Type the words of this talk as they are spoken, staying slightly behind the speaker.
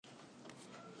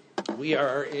We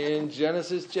are in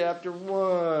Genesis chapter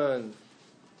 1.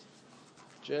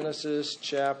 Genesis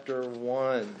chapter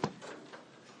 1.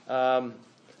 Any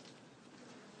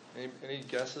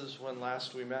guesses when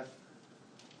last we met?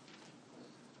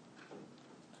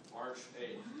 March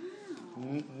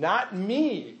 8th. Not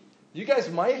me. You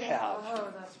guys might have. Oh,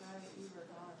 that's right. You were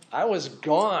gone. I was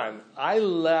gone. I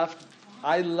left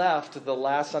the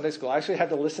last Sunday school. I actually had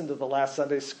to listen to the last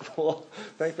Sunday school.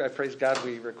 Thankfully, I praise God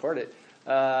we record it.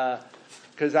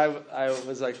 Because I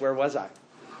was like, where was I?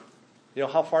 You know,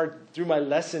 how far through my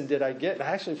lesson did I get? And I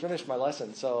actually finished my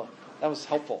lesson, so that was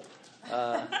helpful.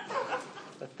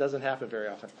 That doesn't happen very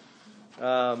often.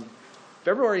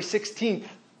 February 16th.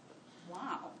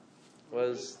 Wow.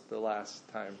 Was the last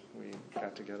time we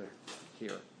got together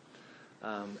here.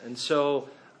 And so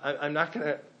I'm not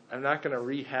gonna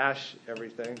rehash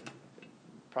everything.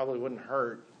 Probably wouldn't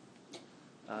hurt.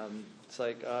 It's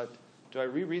like, do I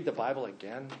reread the Bible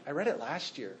again? I read it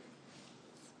last year.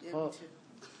 Yeah, Well, me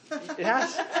too. it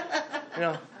has. You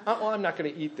know, well, I'm not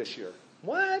going to eat this year.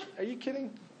 What? Are you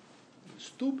kidding?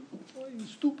 Stupid. Why are you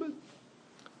stupid?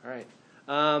 All right.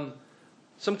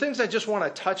 Some things I just want to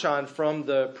touch on from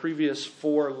the previous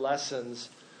 4 lessons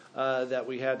that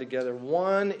we had together.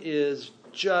 One is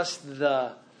just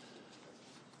the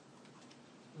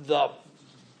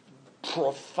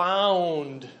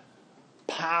profound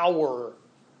power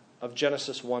of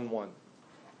Genesis 1:1.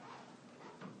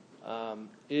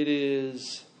 It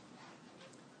is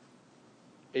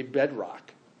a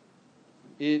bedrock.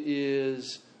 It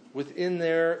is within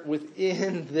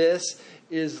this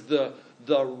is the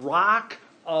rock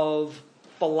of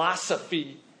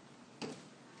philosophy.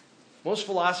 Most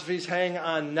philosophies hang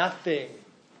on nothing.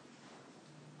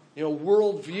 You know,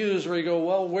 worldviews where you go,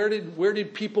 well, where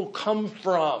did people come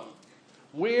from?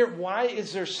 Why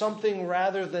is there something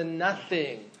rather than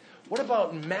nothing? What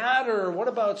about matter? What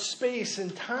about space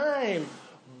and time?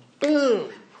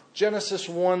 Boom! Genesis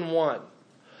 1:1.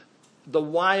 The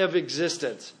why of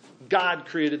existence. God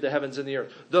created the heavens and the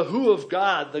earth. The who of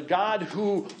God. The God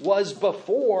who was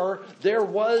before there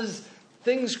was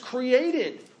things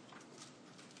created.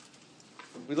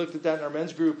 We looked at that in our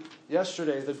men's group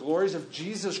yesterday. The glories of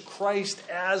Jesus Christ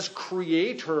as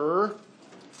creator.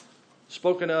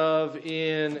 Spoken of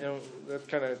in, and that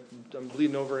kind of, I'm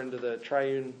bleeding over into the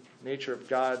triune nature of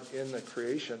God in the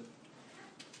creation.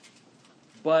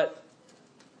 But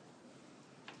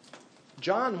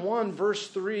John 1 verse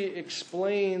 3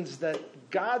 explains that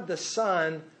God the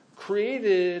Son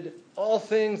created all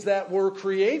things that were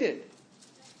created.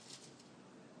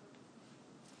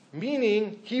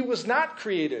 Meaning, he was not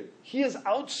created. He is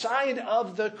outside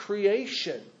of the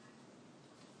creation.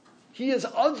 He is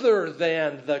other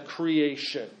than the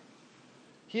creation.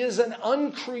 He is an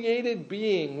uncreated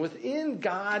being. Within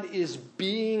God is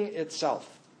being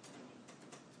itself.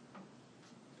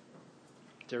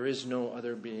 There is no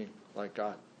other being like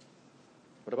God.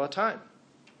 What about time?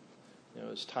 You know,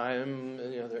 is time,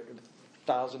 there are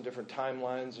 1,000 different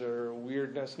timelines or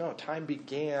weirdness? No, time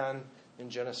began in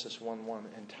Genesis 1:1,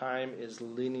 and time is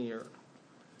linear.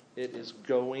 It is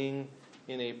going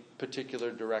in a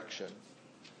particular direction.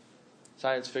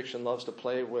 Science fiction loves to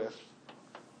play with,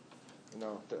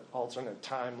 the alternate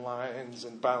timelines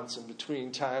and bouncing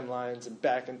between timelines and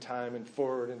back in time and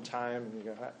forward in time. And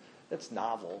you go, that's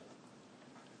novel.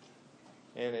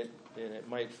 And it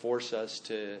might force us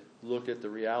to look at the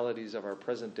realities of our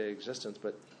present day existence,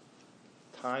 but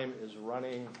time is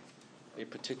running a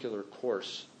particular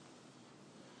course.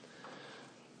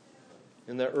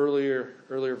 In the earlier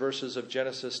verses of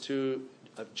Genesis 2,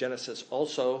 of Genesis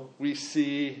also, we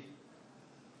see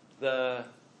the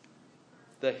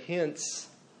hints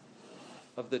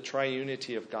of the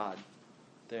triunity of God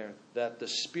there. That the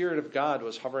Spirit of God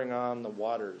was hovering on the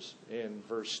waters in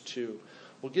verse 2.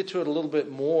 We'll get to it a little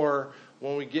bit more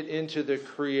when we get into the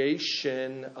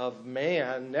creation of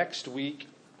man next week.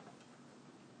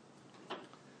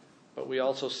 But we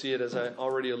also see it, as I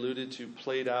already alluded to,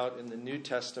 played out in the New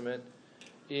Testament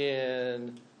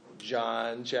in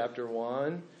John chapter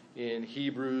 1, in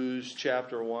Hebrews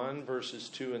chapter 1, verses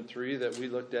 2 and 3 that we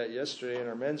looked at yesterday in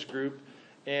our men's group,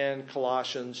 and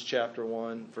Colossians chapter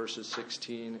 1, verses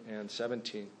 16 and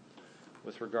 17,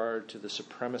 with regard to the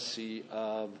supremacy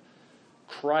of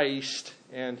Christ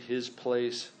and his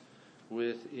place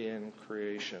within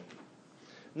creation.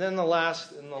 And then in the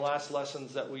last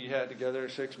lessons that we had together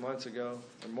 6 months ago,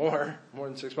 or more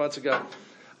than 6 months ago,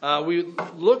 we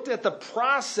looked at the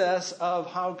process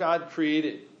of how God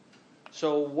created.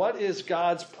 So what is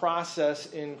God's process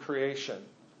in creation?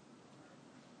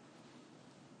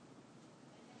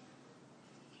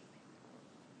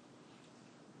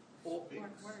 Word,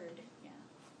 yeah.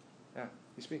 Yeah,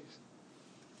 he speaks.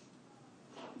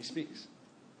 He speaks.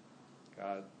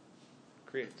 God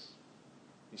creates.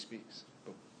 He speaks.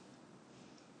 Boom.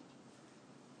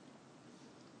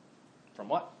 From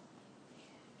what?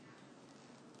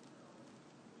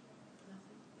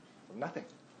 From nothing.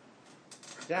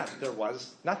 Yeah, there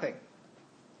was nothing.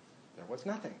 There was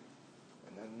nothing.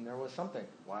 And then there was something.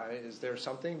 Why is there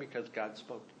something? Because God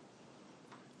spoke.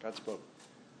 God spoke.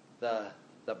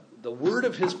 The word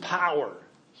of his power,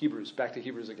 Hebrews, back to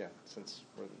Hebrews again, since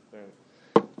we're there.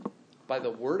 By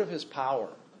the word of his power,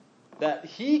 that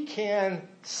he can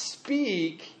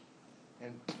speak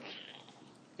and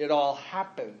it all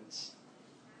happens.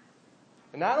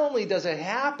 And not only does it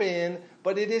happen,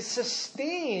 but it is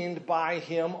sustained by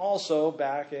him also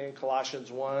back in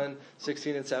Colossians 1,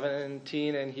 16 and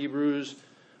 17 and Hebrews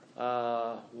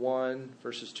 1,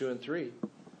 verses 2 and 3.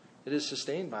 It is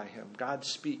sustained by him. God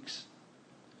speaks.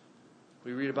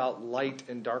 We read about light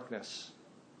and darkness.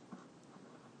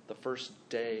 The first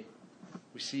day.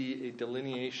 We see a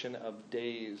delineation of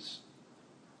days.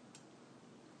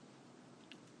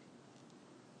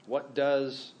 What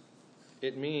does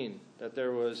it mean that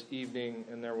there was evening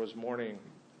and there was morning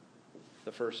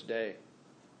the first day?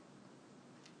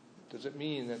 Does it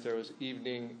mean that there was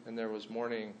evening and there was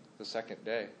morning the second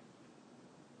day?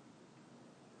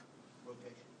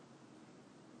 Rotation.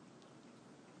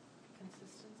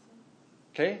 Consistency.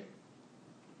 Okay?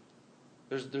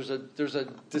 There's a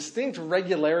distinct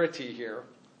regularity here.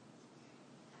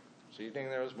 So evening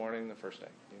there was morning the first day.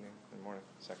 Evening and morning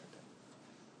the second day.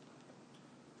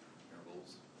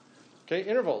 Intervals. Okay,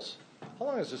 intervals. How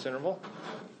long is this interval?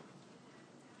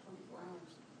 24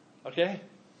 hours. Okay?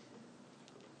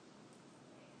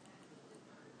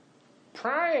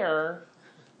 Prior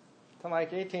to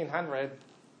like 1800,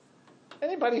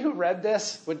 anybody who read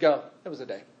this would go, it was a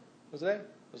day. It was a day. It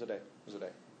was a day. It was a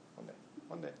day. One day.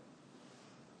 One day.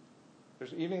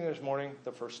 There's evening, there's morning,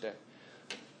 the first day.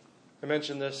 I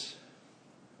mentioned this,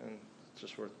 and it's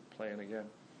just worth playing again.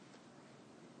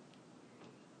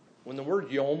 When the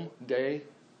word yom, day,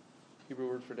 Hebrew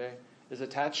word for day, is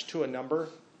attached to a number,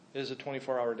 it is a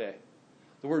 24-hour day.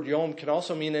 The word yom can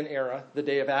also mean an era, the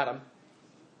day of Adam.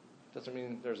 Doesn't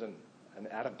mean there's an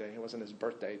Adam day. It wasn't his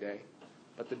birthday day.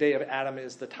 But the day of Adam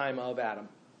is the time of Adam.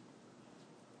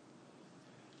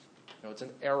 No, it's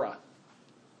an era.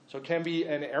 So it can be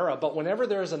an era. But whenever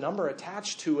there is a number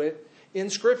attached to it, in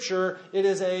Scripture, it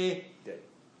is a day.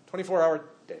 24-hour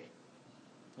day.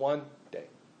 One day.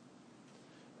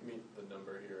 You mean the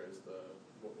number here is the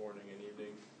morning and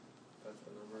evening? That's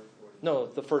the number? No,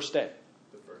 the first day.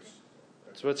 The first.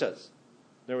 That's what it says.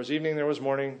 There was evening, there was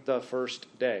morning, the first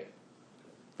day.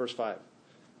 Verse 5.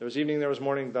 There was evening, there was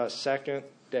morning, the second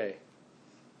day.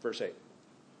 Verse 8.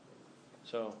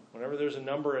 So whenever there's a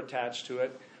number attached to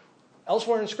it,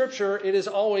 elsewhere in Scripture, it is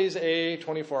always a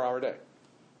 24-hour day.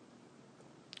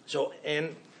 So,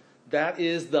 and that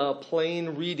is the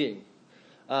plain reading.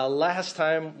 Last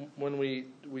time when we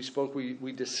spoke,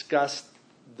 we discussed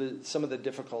some of the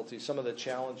difficulties, some of the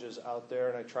challenges out there,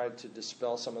 and I tried to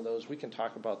dispel some of those. We can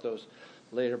talk about those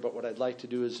later, but what I'd like to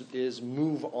do is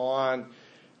move on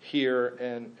here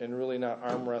and really not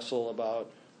arm wrestle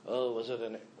about, oh, was it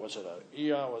an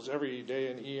eon? Was every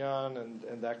day an eon?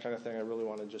 And that kind of thing. I really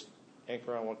want to just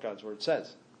anchor on what God's Word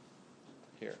says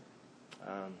here.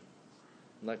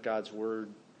 Let God's Word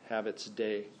have its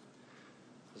day.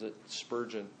 Is it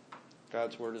Spurgeon?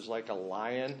 God's Word is like a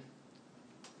lion.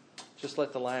 Just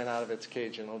let the lion out of its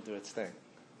cage and it'll do its thing.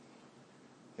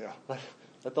 You know,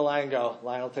 let the lion go.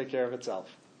 Lion will take care of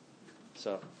itself.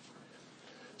 So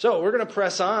we're going to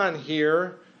press on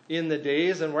here in the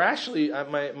days, and we're actually,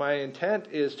 my intent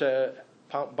is to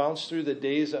bounce through the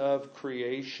days of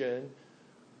creation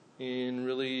in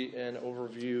really an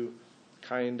overview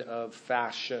kind of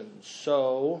fashion.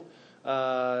 So,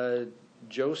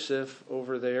 Joseph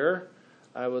over there,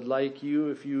 I would like you,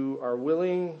 if you are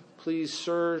willing, please,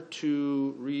 sir,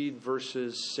 to read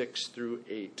verses 6 through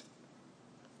 8.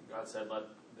 God said, "Let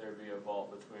there be a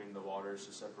vault between the waters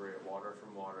to separate water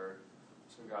from water."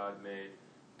 So God made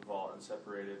the vault and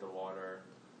separated the water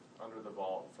under the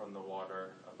vault from the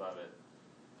water above it.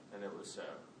 And it was so.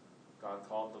 God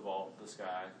called the vault the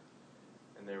sky,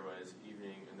 and there was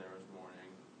evening and there was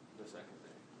morning the second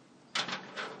day.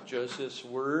 Joseph's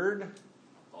word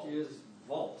Vault. is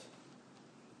vault.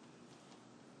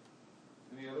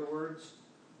 Any other words?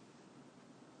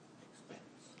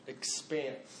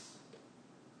 Expanse.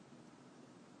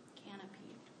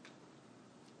 Canopy.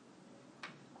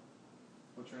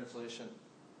 What translation?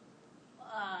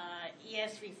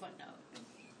 ESV footnote.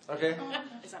 Okay.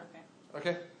 Is that okay?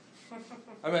 Okay.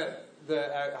 I mean,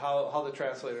 how the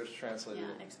translators translated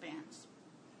Yeah, it. expanse.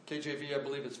 KJV, I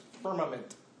believe, is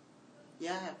firmament.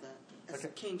 Yeah, I have that. That's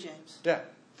Okay. King James. Yeah,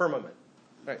 firmament.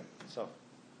 Right, so.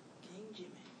 King Jimmy.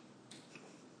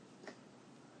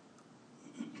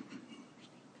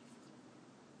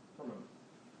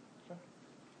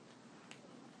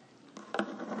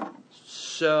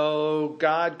 So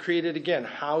God created again.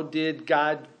 How did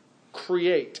God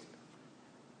create?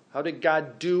 How did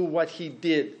God do what he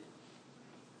did?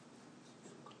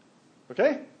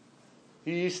 Okay?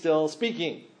 He's still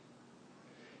speaking.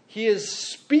 He is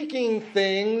speaking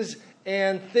things,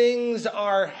 and things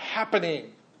are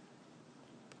happening.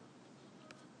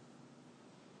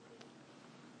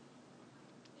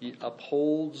 He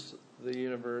upholds the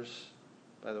universe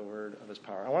by the word of his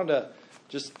power. I wanted to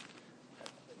just...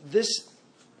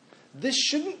 This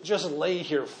shouldn't just lay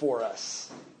here for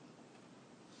us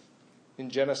in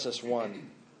Genesis 1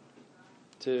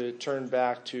 to turn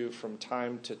back to from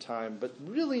time to time. But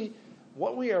really,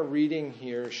 what we are reading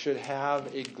here should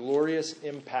have a glorious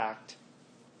impact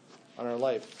on our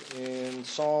life. In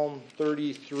Psalm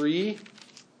 33,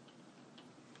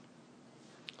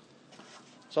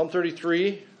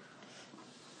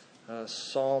 a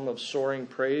psalm of soaring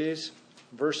praise,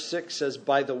 verse 6 says,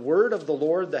 "By the word of the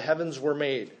Lord the heavens were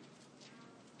made."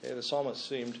 Okay, the psalmist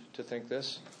seemed to think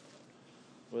this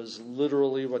was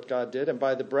literally what God did. "And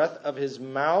by the breath of his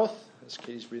mouth," as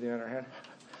Katie's breathing on her hand,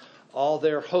 "all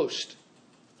their host.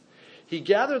 He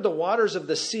gathered the waters of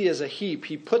the sea as a heap.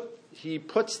 He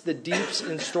puts the deeps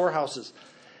in storehouses."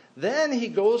 Then he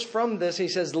goes from this, he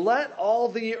says, "Let all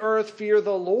the earth fear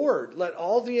the Lord. Let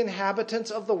all the inhabitants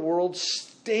of the world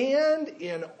stand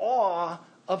in awe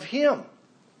of him.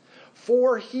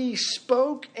 For he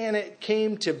spoke and it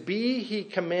came to be. He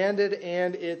commanded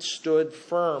and it stood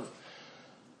firm."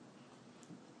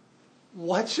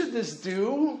 What should this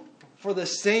do for the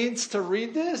saints to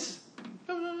read this?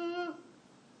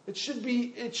 It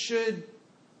should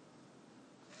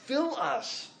fill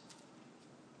us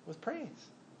with praise.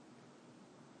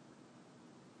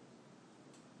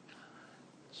 God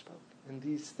spoke, and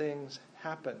these things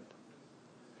happened.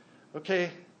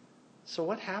 Okay, so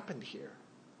what happened here?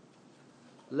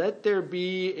 Let there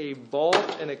be a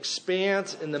vault, an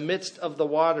expanse in the midst of the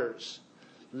waters.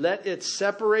 Let it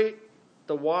separate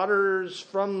the waters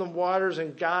from the waters,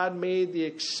 and God made the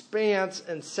expanse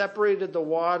and separated the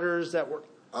waters that were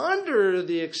under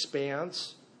the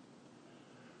expanse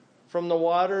from the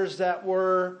waters that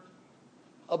were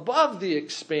above the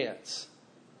expanse.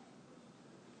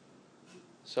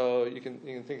 So you can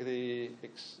think of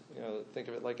think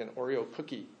of it like an Oreo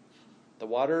cookie. The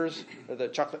waters are the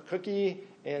chocolate cookie,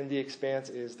 and the expanse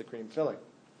is the cream filling.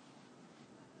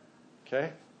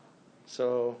 Okay?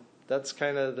 So that's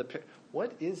kind of the...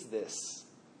 What is this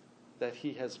that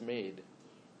he has made?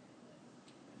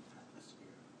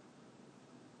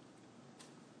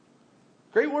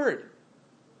 Great word.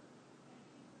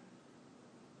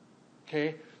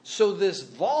 Okay? So this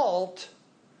vault,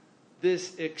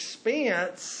 this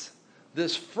expanse,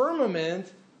 this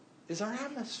firmament is our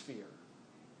atmosphere.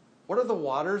 What are the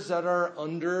waters that are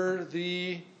under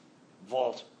the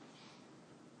vault?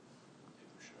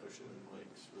 Ocean,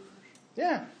 lakes, rivers.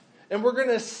 Yeah. And we're going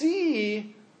to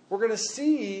see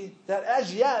that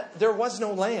as yet there was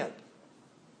no land.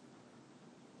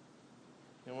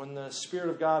 And when the Spirit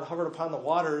of God hovered upon the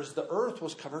waters, the earth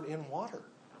was covered in water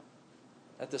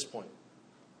at this point.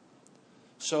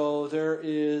 So there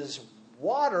is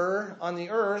water on the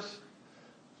earth.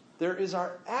 There is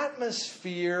our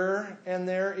atmosphere, and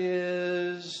there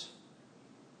is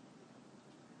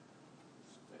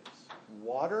Space.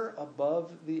 water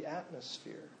above the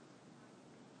atmosphere.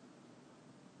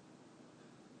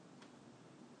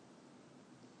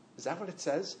 Is that what it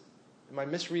says? Am I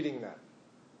misreading that?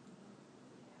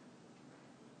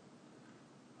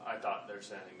 I thought they're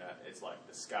saying that it's like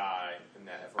the sky, and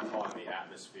that if we're calling the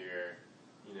atmosphere,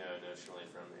 notionally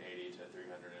from 80 to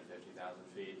 350,000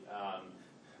 feet,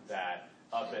 that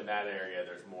up in that area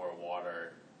there's more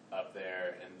water up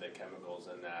there, and the chemicals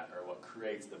in that are what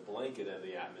creates the blanket of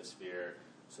the atmosphere,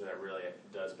 so that really it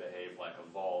does behave like a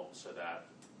vault, so that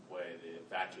way the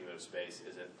vacuum of space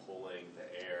isn't pulling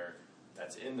the air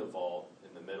that's in the vault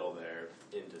in the middle there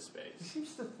into He space.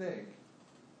 seems to think,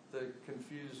 the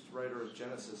confused writer of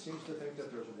Genesis seems to think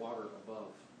that there's water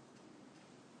above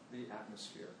the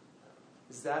atmosphere.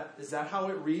 Is that how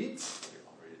it reads?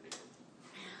 I'll read it again.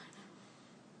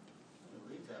 It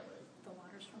reads that way. The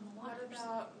waters from the What waters.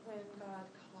 about when God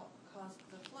caused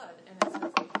the flood, and it says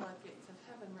the floodgates of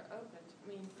heaven were opened? I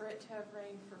mean, for it to have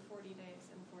rained for 40 days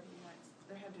and 40 nights,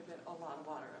 there had to have been a lot of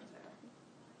water up there.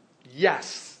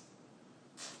 Yes.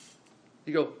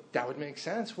 You go, that would make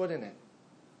sense, wouldn't it?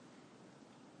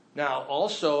 Now,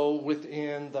 also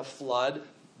within the flood,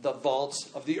 the vaults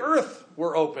of the earth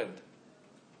were opened.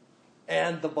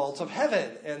 And the vaults of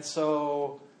heaven. And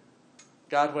so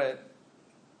God went,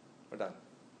 we're done.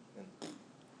 And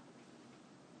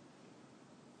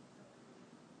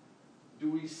do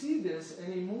we see this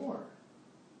anymore?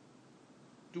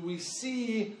 Do we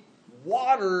see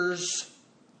waters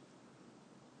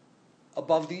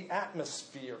above the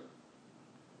atmosphere?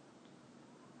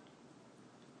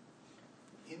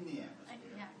 In the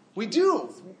atmosphere. Yeah. We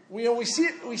do. We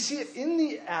see it in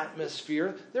the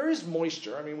atmosphere. There is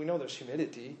moisture. I mean, we know there's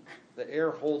humidity. The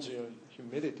air holds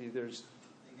humidity. We've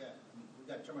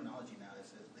got terminology now that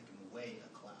says they can weigh a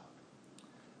cloud.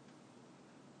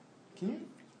 Can you?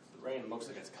 The rain looks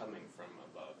like it's coming from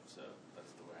above, so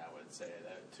that's the way I would say it.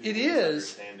 To It his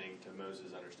is. understanding, to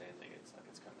Moses' understanding, it's like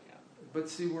it's coming out. But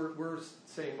see, we're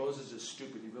saying Moses is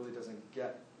stupid. He really doesn't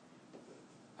get.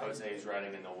 I would say he's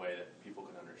writing in a way that people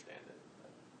can understand it.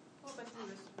 Well, but he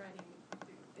was writing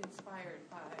inspired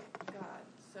by God,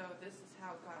 so this is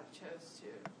how God chose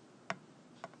to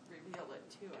reveal it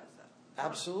to us.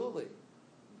 Absolutely.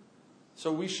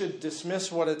 So we should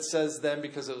dismiss what it says then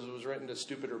because it was written to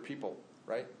stupider people,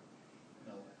 right?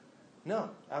 No,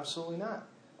 absolutely not.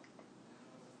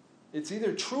 It's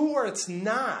either true or it's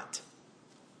not.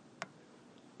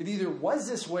 It either was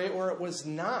this way or it was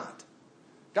not.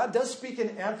 God does speak in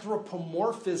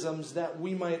anthropomorphisms that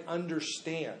we might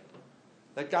understand.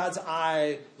 That God's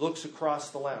eye looks across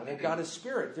the land. Well, God is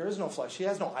spirit. There is no flesh. He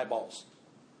has no eyeballs.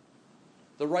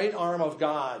 The right arm of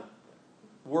God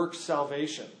works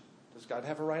salvation. Does God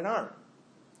have a right arm?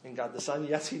 In God the Son,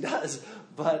 yes, he does.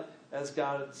 But as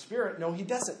God the Spirit, no, he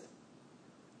doesn't.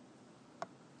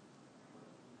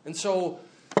 And so,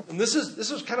 this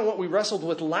is kind of what we wrestled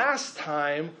with last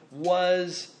time,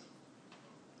 was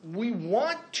we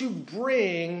want to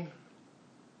bring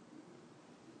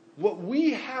what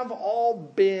we have all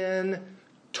been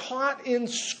taught in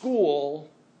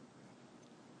school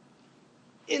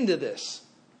into this.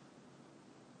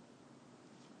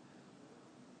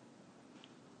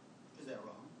 Is that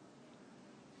wrong?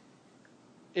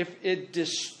 If it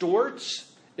distorts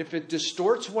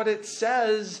what it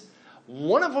says,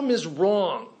 one of them is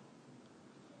wrong.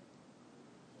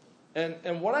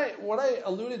 And what I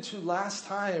alluded to last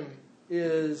time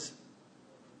is,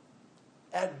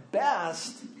 at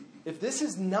best, if this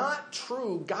is not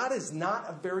true, God is not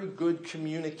a very good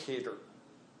communicator.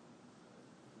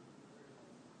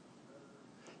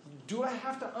 Do I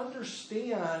have to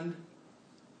understand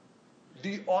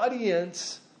the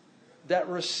audience that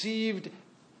received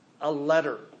a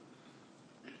letter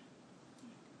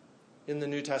in the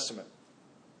New Testament?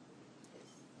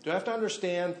 Do I have to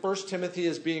understand 1 Timothy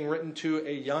is being written to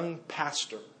a young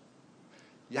pastor?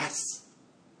 Yes.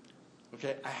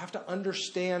 Okay, I have to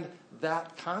understand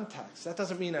that context. That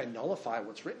doesn't mean I nullify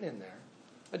what's written in there.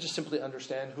 I just simply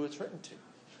understand who it's written to.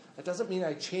 That doesn't mean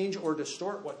I change or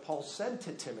distort what Paul said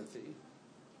to Timothy.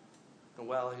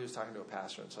 Well, he was talking to a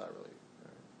pastor, and so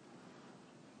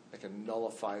I can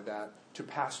nullify that to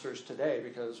pastors today,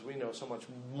 because we know so much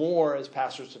more as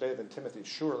pastors today than Timothy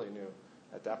surely knew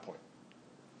at that point.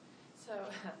 So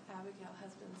Abigail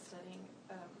has been studying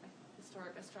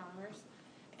historic astronomers,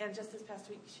 and just this past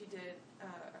week she did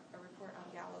a report on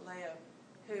Galileo,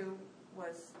 who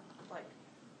was like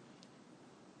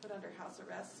put under house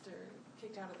arrest or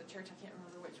kicked out of the church. I can't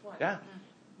remember which one. Yeah.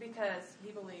 Because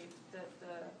he believed that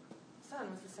the sun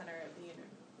was the center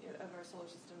of our solar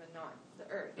system and not the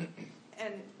earth.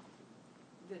 And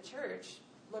the church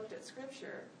looked at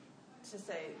Scripture to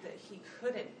say that he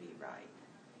couldn't be right.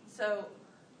 So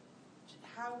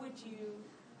how would you,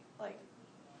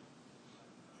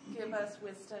 give us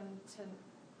wisdom to...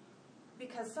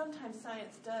 Because sometimes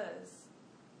science does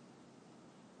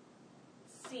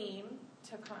seem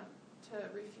to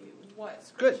refute what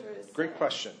Scripture is saying. Great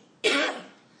question.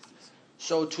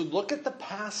 So to look at the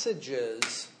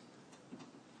passages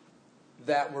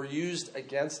that were used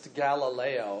against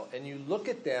Galileo, and you look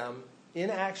at them, in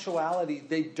actuality,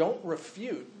 they don't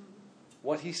refute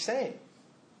what he's saying.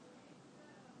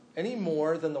 Any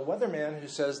more than the weatherman who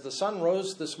says the sun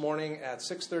rose this morning at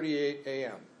 6:38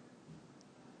 a.m.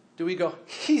 Do we go,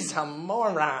 he's a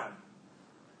moron?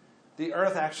 The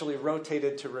earth actually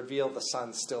rotated to reveal the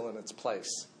sun still in its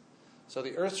place. So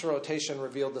the earth's rotation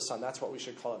revealed the sun. That's what we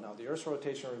should call it now. The earth's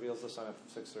rotation reveals the sun at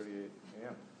 6:38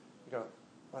 a.m. You go,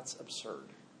 that's absurd.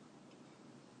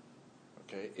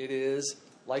 Okay, it is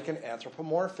like an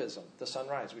anthropomorphism, the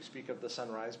sunrise. We speak of the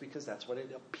sunrise because that's what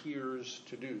it appears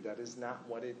to do. That is not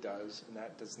what it does, and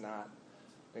that does not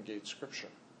negate Scripture.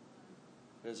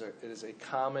 It is a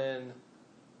common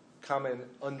common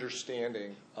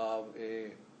understanding of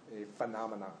a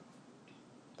phenomenon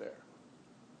there.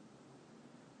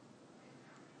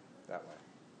 That way.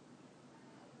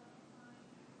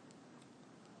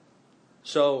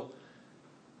 So,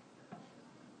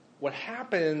 what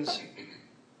happens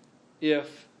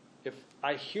if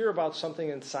I hear about something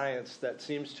in science that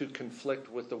seems to conflict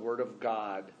with the Word of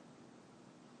God?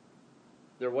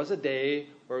 There was a day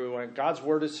where we went, God's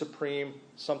Word is supreme,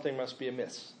 something must be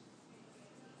amiss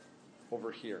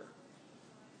over here.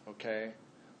 Okay?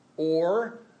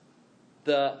 Or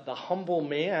the humble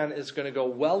man is going to go,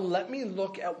 well, let me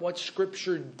look at what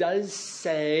Scripture does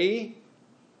say,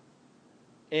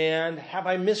 and have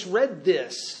I misread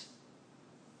this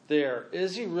there?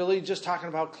 Is he really just talking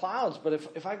about clouds? But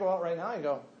if I go out right now and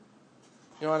go,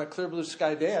 on a clear blue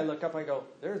sky day, I look up and I go,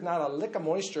 there's not a lick of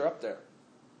moisture up there.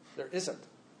 There isn't.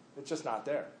 It's just not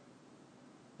there.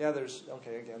 Yeah, there's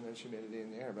humidity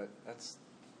in the air, but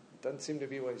doesn't seem to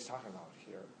be what he's talking about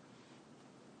here.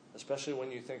 Especially when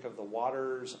you think of the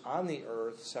waters on the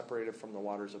earth separated from the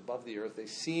waters above the earth. They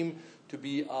seem to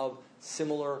be of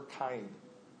similar kind.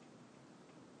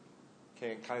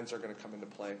 Okay, and kinds are going to come into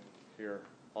play here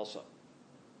also.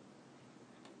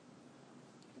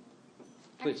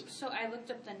 Please. So I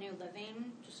looked up the New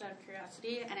Living, just out of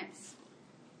curiosity, and it's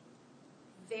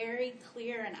very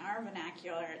clear in our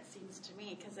vernacular, it seems to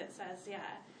me, because it says,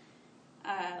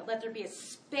 let there be a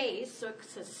space, so it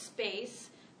says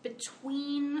space,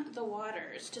 between the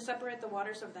waters, to separate the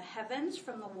waters of the heavens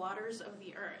from the waters of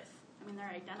the earth. I mean, they're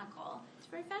identical. It's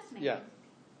very fascinating.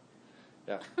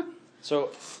 Yeah.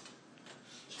 So,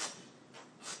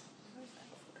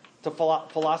 to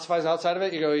philosophize outside of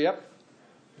it, you go, yep.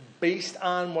 Based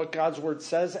on what God's Word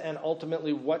says and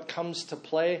ultimately what comes to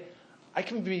play, I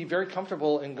can be very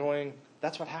comfortable in going,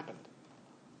 that's what happened.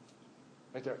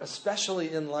 Right there.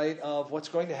 Especially in light of what's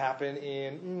going to happen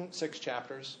in 6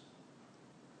 chapters.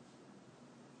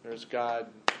 There's God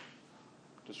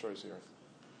destroys the earth.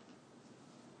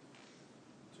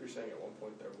 So you're saying at one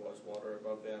point there was water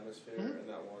above the atmosphere, and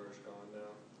that water's gone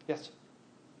now? Yes.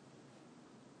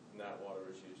 And that water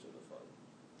was used in the flood?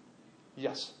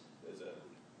 Yes. Is an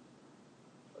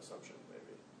assumption,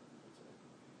 maybe?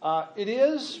 It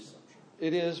is.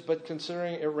 It is, but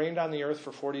considering it rained on the earth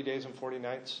for 40 days and 40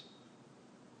 nights,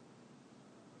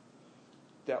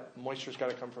 that moisture's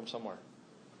got to come from somewhere.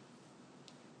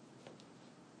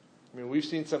 I mean, we've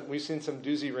seen some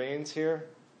doozy rains here,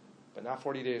 but not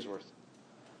 40 days worth.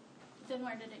 Then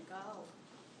where did it go?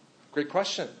 Great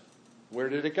question. Where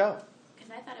did it go? Because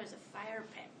I thought it was a fire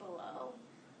pit below.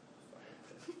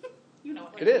 You know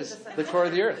what It is the core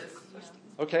of the earth.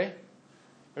 Okay.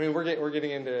 I mean, we're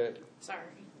getting into. Sorry.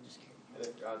 And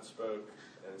if God spoke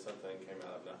and something came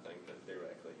out of nothing, then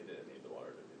theoretically he didn't need the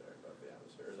water to be there above the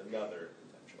atmosphere. There's another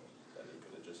potential that he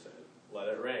could have just said, let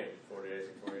it rain 40 days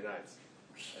and 40 nights.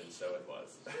 And so it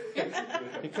was.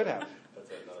 He could have. That's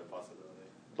another possibility.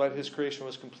 But his creation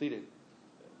was completed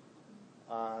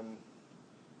on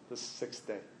the 6th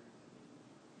day.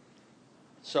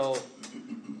 So,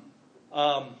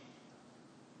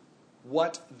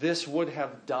 what this would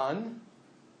have done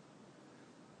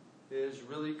is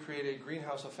really create a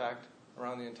greenhouse effect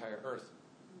around the entire earth.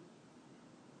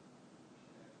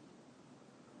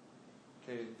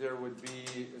 Okay, there would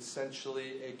be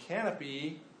essentially a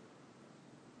canopy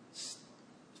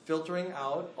filtering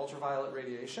out ultraviolet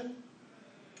radiation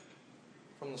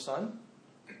from the sun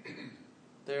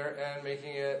there and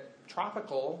making it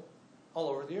tropical all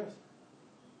over the earth.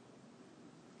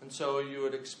 And so you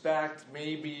would expect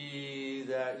maybe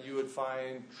that you would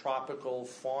find tropical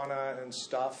fauna and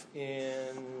stuff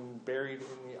buried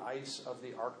in the ice of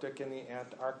the Arctic and the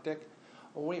Antarctic.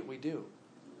 Oh wait, we do.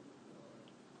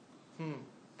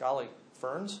 Golly,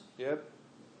 ferns? Yep.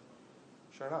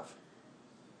 Sure enough.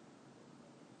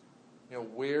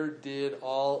 Where did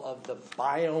all of the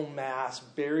biomass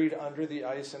buried under the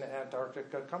ice in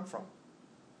Antarctica come from?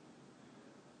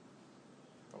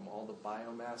 From all the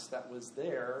biomass that was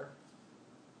there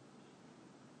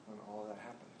when all that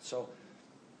happened. So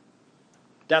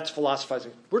that's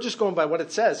philosophizing. We're just going by what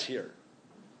it says here.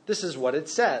 This is what it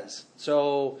says.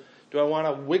 So do I want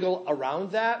to wiggle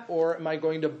around that, or am I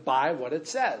going to buy what it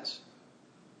says?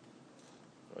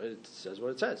 It says what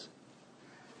it says.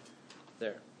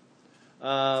 There.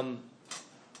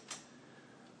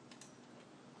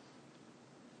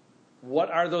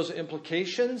 What are those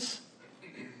implications?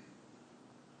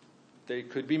 They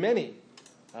could be many.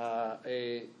 I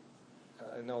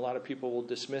know a lot of people will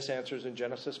dismiss Answers in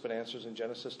Genesis, but Answers in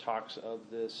Genesis talks of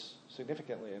this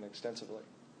significantly and extensively,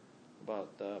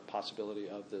 about the possibility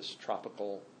of this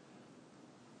tropical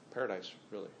paradise,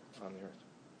 really, on the earth.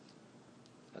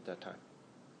 at that time.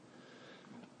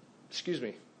 Excuse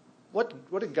me. What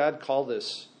did God call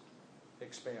this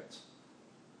expanse?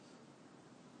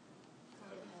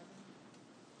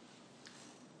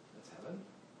 That's heaven?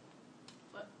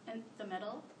 What, in the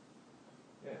middle?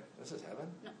 Yeah, this is heaven.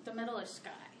 No, the middle is sky.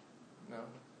 No,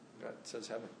 God says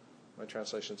heaven. My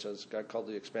translation says God called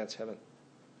the expanse heaven.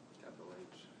 Capital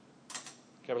H.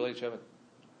 Capital H, heaven.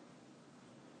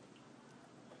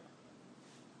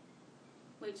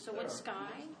 Wait, so what's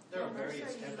sky? There are What verse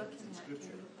various are you heavens looking in at, Scripture.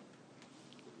 Katie?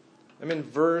 I'm in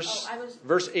verse Oh, I was-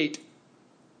 verse 8.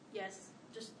 Yes,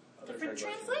 just Other different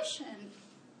translation. translation.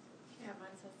 Yeah,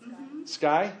 mine says sky. Mm-hmm.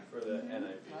 Sky. For the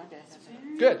NIV. It's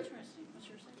very Good. interesting. What's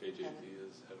yours say? KJV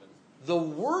is heaven.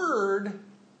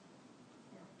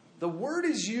 The word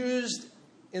is used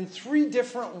in 3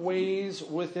 different ways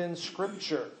within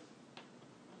Scripture.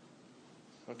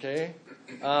 Okay?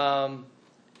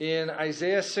 In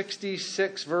Isaiah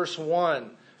 66, verse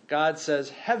 1, God says,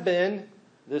 heaven,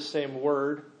 this same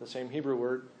word, the same Hebrew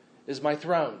word, is my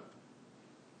throne.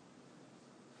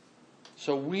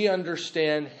 So we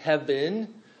understand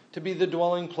heaven to be the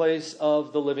dwelling place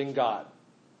of the living God.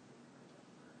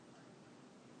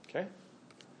 Okay?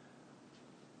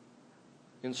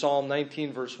 In Psalm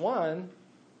 19, verse 1,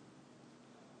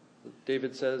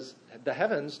 David says, the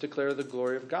heavens declare the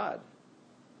glory of God.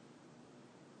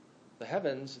 The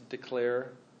heavens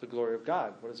declare the glory of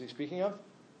God. What is he speaking of?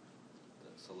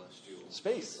 The celestial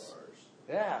Space. Stars.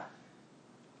 Yeah.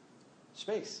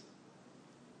 Space.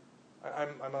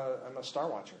 I'm a star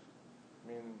watcher.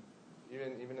 I mean,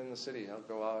 even in the city, I'll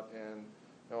go out and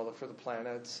look for the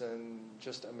planets and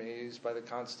just amazed by the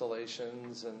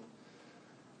constellations. And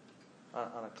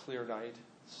on a clear night,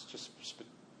 it's just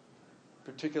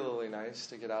particularly nice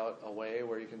to get out away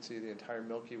where you can see the entire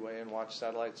Milky Way and watch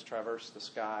satellites traverse the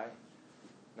sky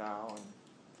now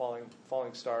and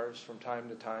falling stars from time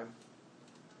to time.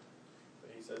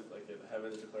 But he says, like, the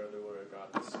heavens declare the glory of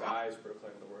God, the skies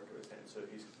proclaim the work of his hand. So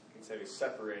he can say he's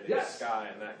separating Yes. sky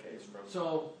in that case from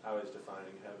So how he's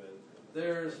defining heaven.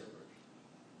 there's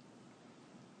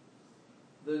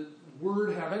the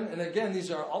word heaven, and again,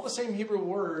 these are all the same Hebrew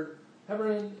word.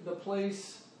 Heaven, the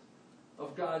place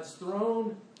of God's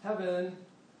throne. Heaven,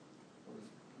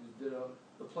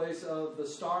 the place of the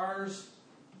stars,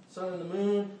 sun and the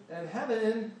moon. And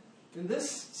heaven, in this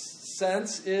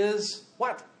sense, is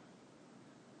what?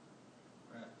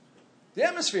 Right. The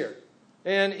atmosphere.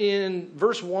 And in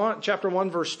chapter 1,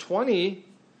 verse 20,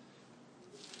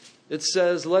 it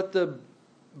says, let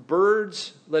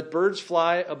birds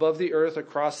fly above the earth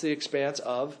across the expanse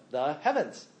of the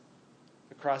heavens,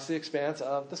 across the expanse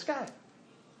of the sky.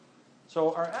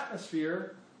 So our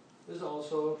atmosphere is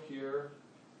also here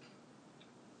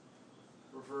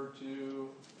referred to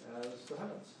as the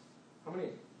heavens. How many?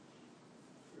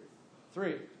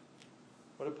 3.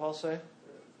 What did Paul say?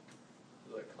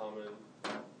 Like common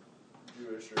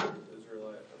Jewish or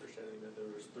Israelite understanding that there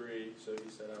was 3, so he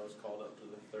said I was called up to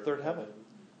the third heaven.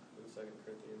 In 2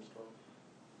 Corinthians 12.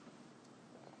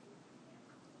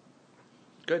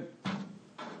 Good.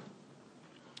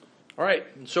 All right,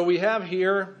 so we have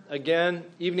here, again,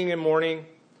 evening and morning,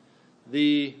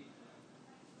 the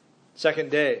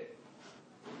second day.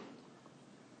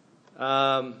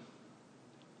 Let's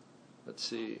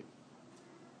see.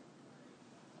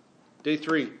 Day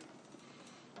 3.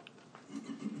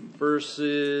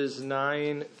 Verses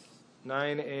 9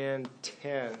 and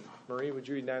 10. Marie, would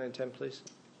you read 9 and 10, please?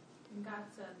 And God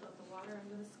said, let the water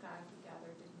under the sky be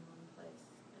gathered in one place,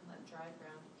 and let dry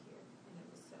ground appear. And it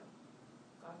was so.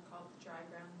 God called the dry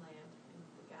ground land, and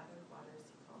the gathered waters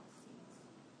he called seas.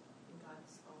 And God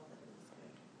saw that it was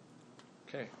good.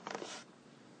 Okay.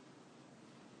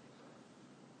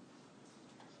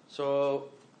 So,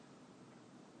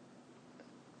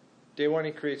 day 1,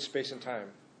 he creates space and time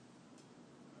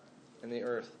and the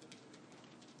earth.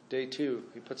 Day 2,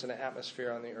 he puts an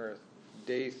atmosphere on the earth.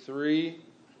 Day 3,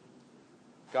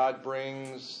 God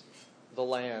brings the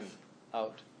land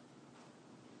out.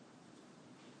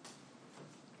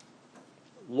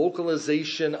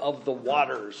 Localization of the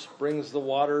waters brings the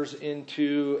waters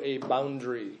into a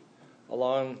boundary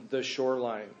along the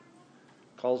shoreline.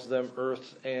 Calls them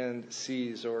earth and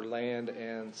seas, or land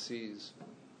and seas.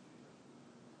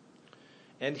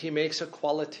 And he makes a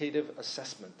qualitative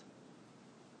assessment.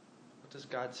 What does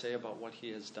God say about what he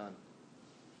has done?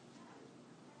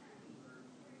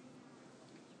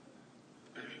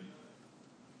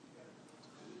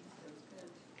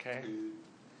 Okay?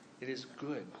 It is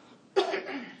good.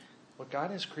 What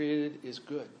God has created is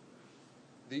good.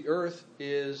 The earth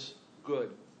is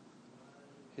good.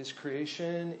 His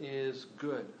creation is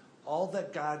good. All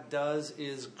that God does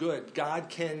is good. God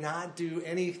cannot do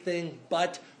anything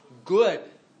but good.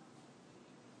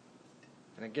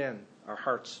 And again, our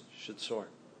hearts should soar.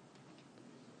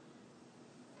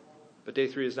 But day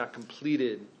 3 is not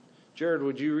completed. Jared,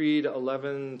 would you read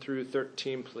 11 through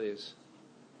 13, please?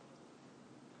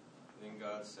 Then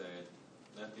God said,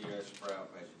 "Let the earth sprout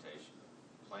vegetation,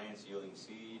 plants yielding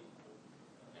seed,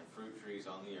 and fruit trees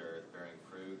on the earth bearing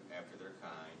fruit after their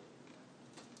kind,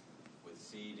 with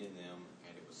seed in them,"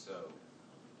 and it was so.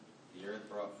 The earth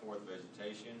brought forth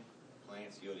vegetation,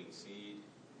 plants yielding seed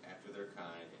after their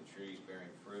kind, and trees bearing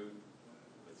fruit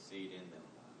with seed in them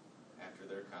after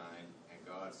their kind, and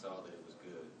God saw that it was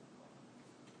good.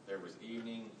 There was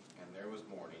evening, and there was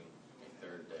morning, a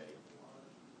third day.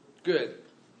 Good.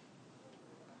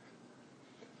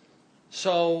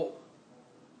 So,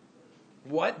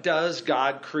 what does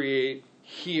God create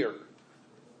here?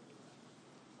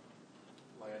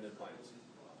 Land and plants.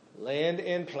 Land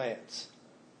and plants.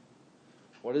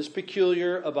 What is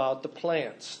peculiar about the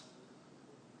plants?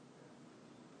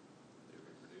 They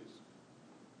reproduce.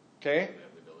 Okay? They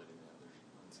have the ability to have their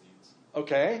own seeds.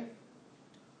 Okay.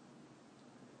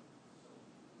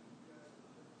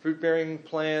 Fruit-bearing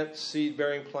plants,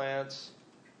 seed-bearing plants.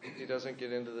 He doesn't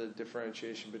get into the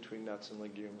differentiation between nuts and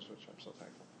legumes, which I'm so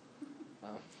thankful.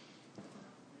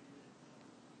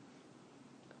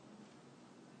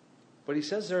 But he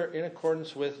says they're in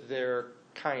accordance with their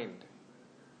kind.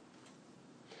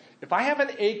 If I have an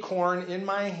acorn in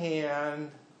my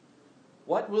hand,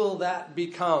 what will that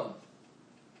become?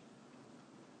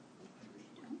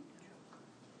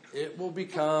 It will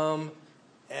become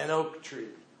an oak tree.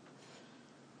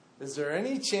 Is there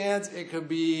any chance it could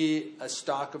be a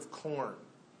stalk of corn?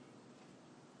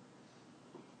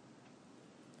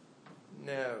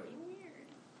 No.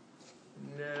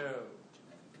 No.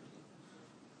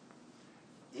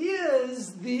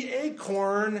 Is the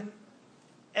acorn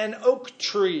an oak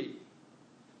tree?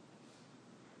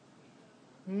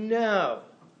 No.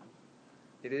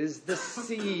 It is the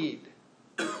seed.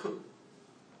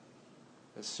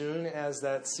 As soon as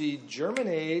that seed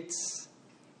germinates,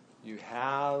 you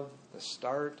have the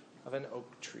start of an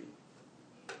oak tree.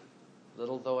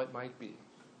 Little though it might be.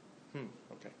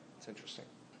 Okay, it's interesting.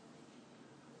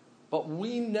 But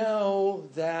we know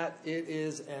that it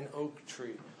is an oak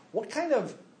tree. What kind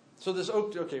of, so this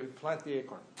oak, okay, we plant the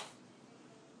acorn.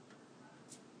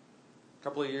 A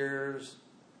couple of years,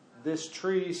 this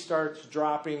tree starts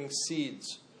dropping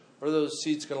seeds. What are those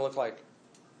seeds going to look like?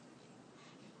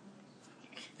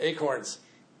 Acorns.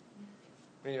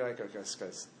 And you're like, oh, this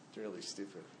guy's really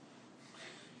stupid.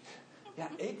 Yeah,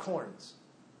 acorns.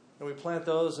 And we plant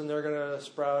those and they're going to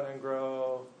sprout and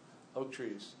grow oak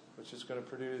trees, which is going to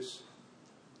produce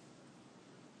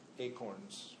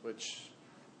acorns, which...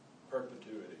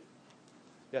 Perpetuity.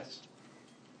 Yes.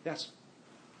 Yes.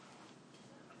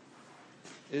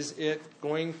 Is it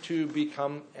going to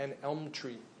become an elm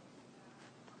tree?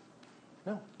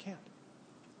 No, it can't.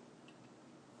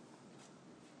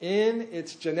 In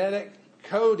its genetic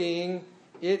coding,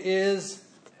 it is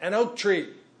an oak tree.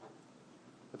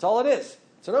 That's all it is.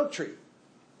 It's an oak tree.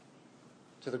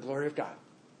 To the glory of God.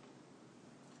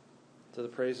 To the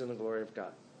praise and the glory of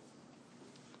God.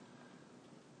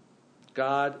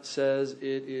 God says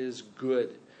it is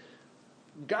good.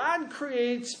 God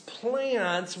creates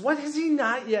plants. What has He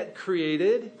not yet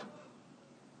created?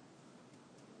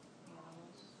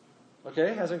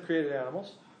 Okay, hasn't created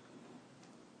animals.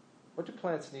 What do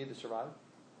plants need to survive?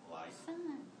 Light. Sun,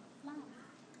 love.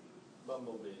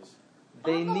 Bumblebees.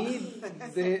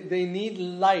 They need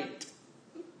light.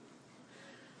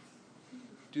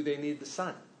 Do they need the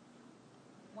sun?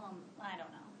 Well, I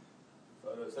don't know.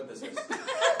 Photosynthesis.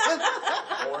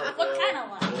 What kind of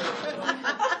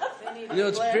one? You know,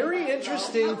 it's very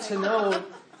interesting to know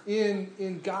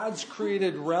in God's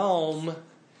created realm,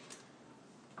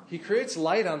 He creates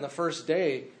light on the first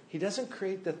day. He doesn't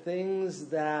create the things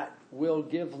that will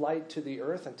give light to the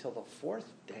earth until the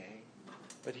fourth day.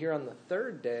 But here on the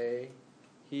third day,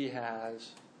 He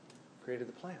has created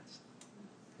the plants.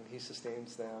 And He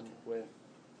sustains them with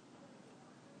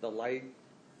the light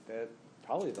that,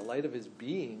 probably the light of His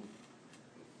being.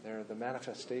 They're the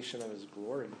manifestation of His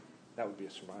glory. That would be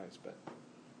a surprise, but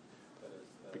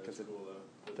That Because is it- cool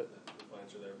though. the- The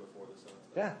plants are there before the sun.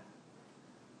 yeah.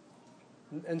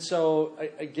 And so,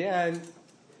 again,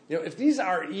 you know, if these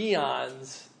are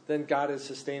eons, then God is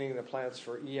sustaining the plants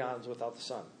for eons without the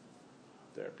sun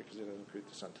there, because He doesn't create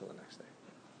the sun till the next day.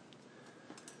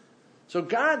 So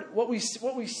God, what we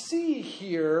see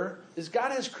here is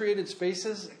God has created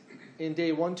spaces in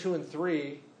day 1, 2, and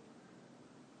 3.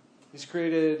 He's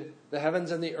created the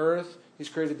heavens and the earth. He's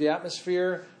created the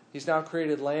atmosphere. He's now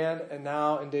created land, and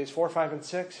now in days 4, 5, and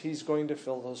 6, he's going to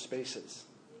fill those spaces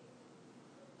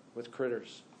with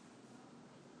critters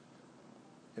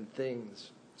and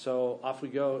things. So off we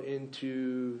go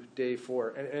into day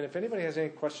 4. And if anybody has any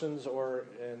questions or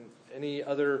any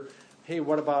other, hey,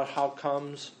 what about how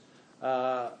comes,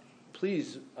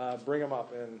 please bring them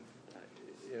up. And,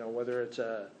 whether it's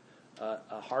a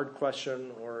hard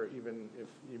question or even if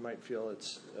you might feel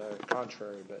it's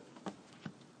contrary, but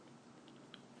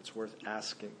it's worth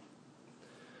asking.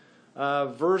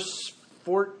 Verse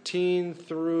 14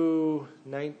 through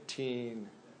 19,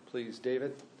 please,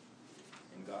 David.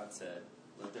 And God said,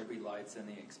 "Let there be lights in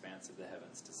the expanse of the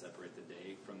heavens to separate the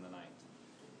day from the night,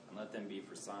 and let them be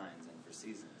for signs and for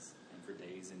seasons and for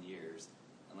days and years,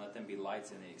 and let them be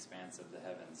lights in the expanse of the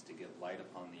heavens to give light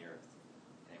upon the earth."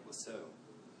 And it was so.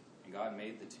 And God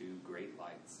made the two great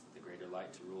lights, the greater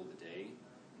light to rule the day,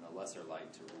 and the lesser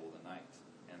light to rule the night,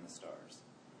 and the stars.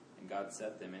 And God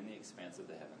set them in the expanse of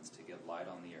the heavens to give light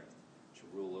on the earth, to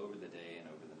rule over the day and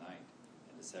over the night,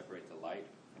 and to separate the light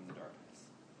from the darkness.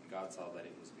 And God saw that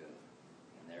it was good.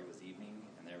 And there was evening,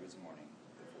 and there was morning,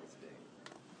 the fourth day.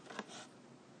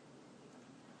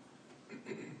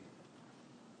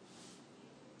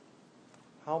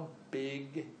 How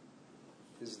big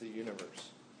is the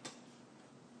universe?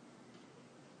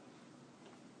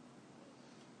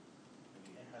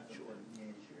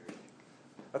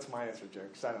 That's my answer, Jerry,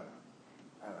 because I don't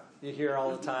know. You hear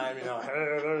all the time,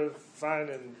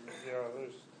 finding,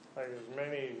 there's like as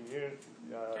many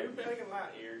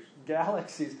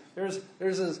galaxies.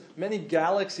 There's as many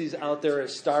galaxies out there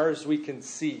as stars we can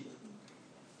see.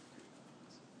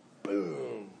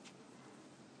 Boom.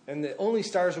 And the only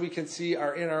stars we can see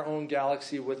are in our own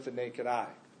galaxy with the naked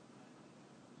eye.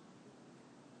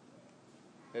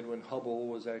 Edwin Hubble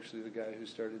was actually the guy who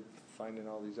started finding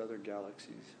all these other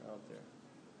galaxies out there.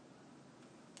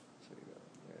 So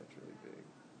it's really big.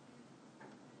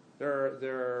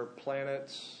 There are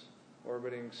planets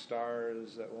orbiting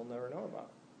stars that we'll never know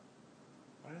about.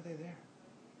 Why are they there?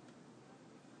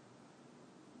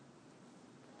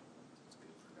 It's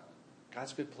good for God.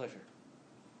 God's good pleasure.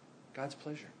 God's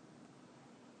pleasure.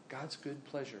 God's good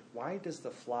pleasure. Why does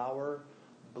the flower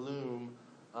bloom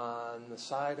on the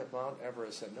side of Mount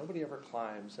Everest that nobody ever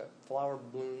climbs? That flower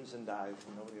blooms and dies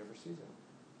and nobody ever sees it.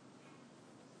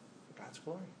 God's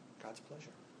glory. God's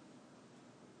pleasure.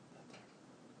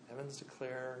 Heavens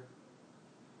declare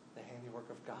the handiwork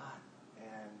of God,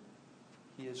 and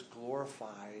He is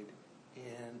glorified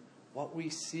in what we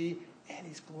see, and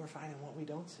He's glorified in what we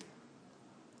don't see.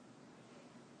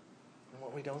 And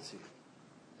what we don't see.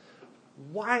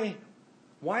 Why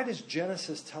does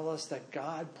Genesis tell us that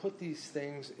God put these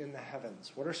things in the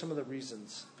heavens? What are some of the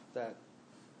reasons that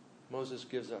Moses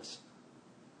gives us?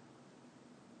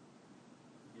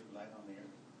 Give light on the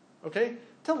earth. Okay,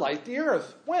 to light the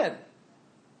earth. When?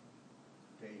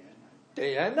 Day and night.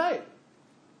 Day and night.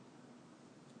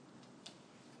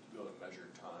 Go to measure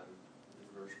time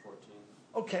in verse 14.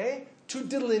 Okay, to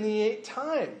delineate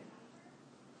time.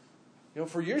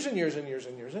 For years and years and years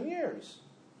and years and years.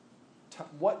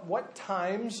 What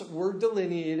times were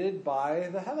delineated by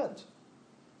the heavens?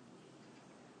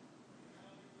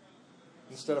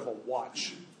 Instead of a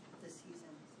watch.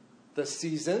 The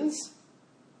seasons.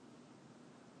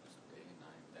 Day and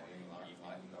night,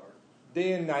 evening and dark.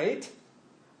 Day and night.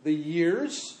 The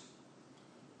years.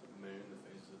 The moon, the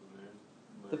phases of the moon,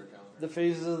 lunar calendar. The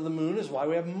phases of the moon is why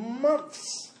we have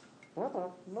months.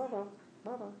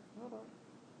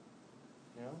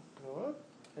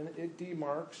 And it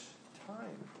demarks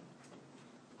time.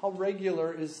 How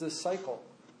regular is this cycle?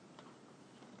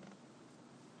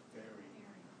 Very.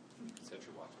 Set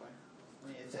your watch by.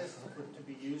 It says to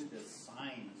be used as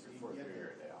signs. Before You get your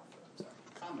day off. I'm sorry.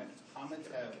 Comets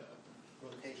have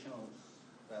rotational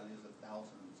values of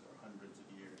thousands or hundreds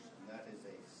of years, and that is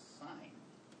a sign.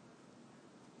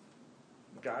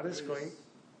 God is going.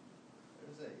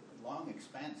 There's a long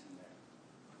expanse in there.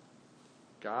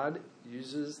 God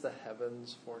uses the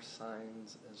heavens for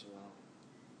signs as well.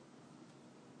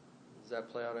 Does that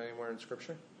play out anywhere in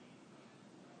Scripture?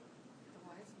 The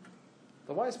wise men.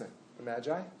 The wise men, the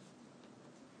Magi.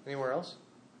 Anywhere else?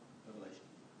 Revelation.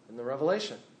 In the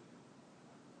Revelation.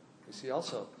 We see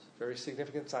also very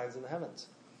significant signs in the heavens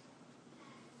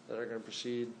that are going to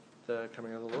precede the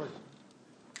coming of the Lord.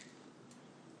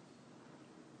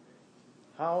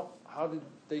 How did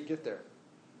they get there?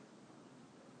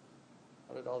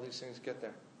 How did all these things get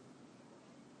there?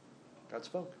 God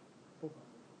spoke. Boom.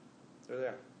 They're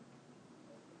there.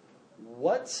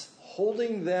 What's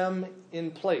holding them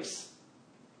in place?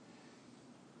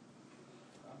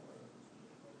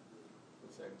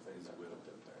 The same things that we looked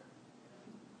at there.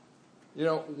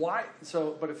 Why?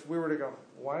 So, but if we were to go,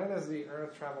 why does the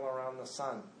earth travel around the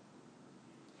sun?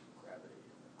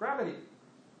 Gravity.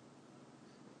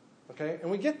 Okay,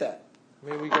 and we get that. I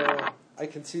mean, we go, I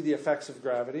can see the effects of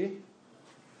gravity.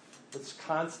 It's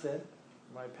constant.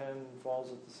 My pen falls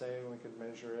at the same. We could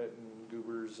measure it and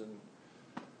goobers and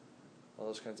all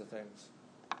those kinds of things.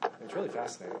 It's really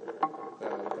fascinating.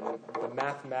 The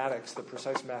mathematics, the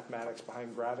precise mathematics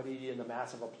behind gravity and the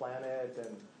mass of a planet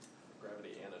and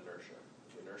Gravity and inertia.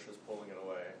 The inertia is pulling it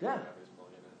away. Yeah. Gravity's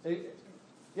pulling it in.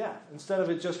 yeah, instead of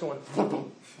it just going boom,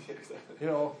 boom. Exactly.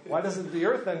 Why doesn't the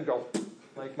earth then go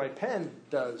like my pen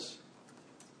does?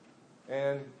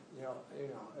 And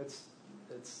it's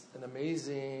an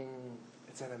amazing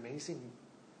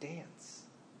dance.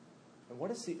 And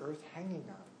what is the earth hanging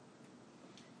on?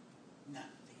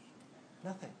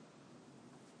 Nothing.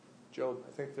 Job,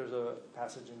 I think there's a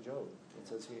passage in Job that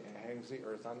says he hangs the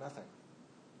earth on nothing.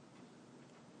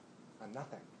 On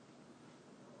nothing.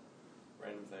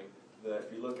 Random thing. That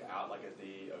if you look out like at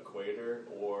the equator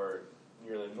or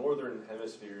near the northern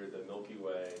hemisphere, the Milky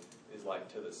Way is like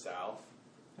to the south,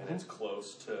 and it's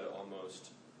close to almost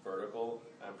vertical.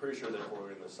 I'm pretty sure therefore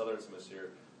we're in the southern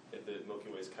hemisphere, if the Milky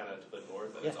Way is kind of to the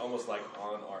north, and it's almost like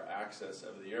on our axis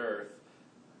of the Earth.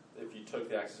 If you took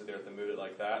the axis of the Earth and moved it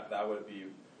like that, that would be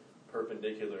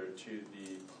perpendicular to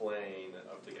the plane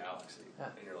of the galaxy. Yeah.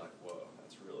 And you're like, whoa,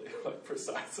 that's really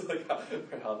precise. Like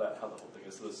how the whole thing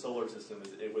is. So the solar system is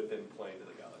within plane to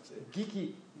the galaxy.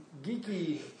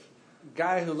 Geeky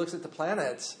guy who looks at the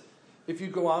planets. If you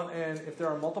go out and if there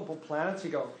are multiple planets,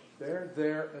 you go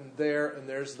there, and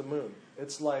there's the moon.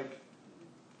 It's like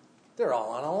they're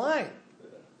all on a line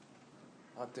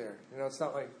out there. It's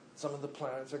not like some of the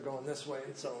planets are going this way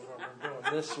and some of them are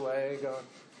going this way.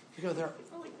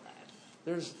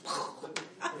 There's.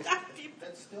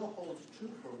 That still holds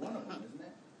true for one of them, isn't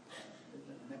it?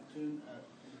 Isn't Neptune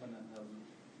an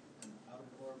out of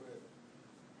orbit?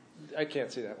 I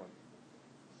can't see that one.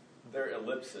 They're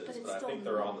ellipses, but I think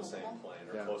they're on the same plane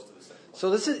or close to the same plane.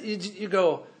 So this is you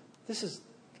go. This is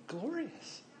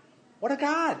glorious. What a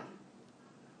God!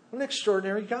 What an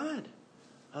extraordinary God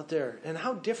out there, and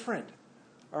how different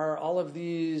are all of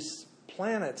these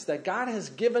planets that God has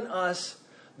given us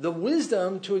the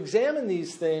wisdom to examine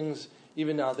these things.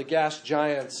 Even now, the gas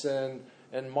giants and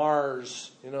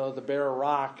Mars, the bare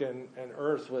rock, and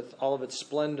Earth with all of its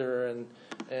splendor,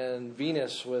 and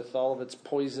Venus with all of its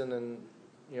poison, and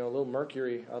a little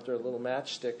Mercury out there, a little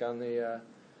matchstick on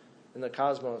in the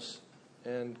cosmos.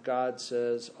 And God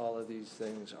says all of these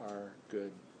things are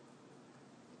good.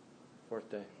 Fourth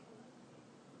day.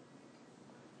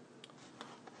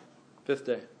 Fifth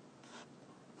day.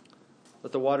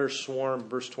 Let the waters swarm,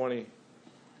 verse 20.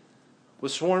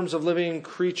 With swarms of living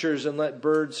creatures, and let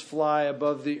birds fly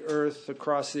above the earth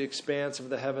across the expanse of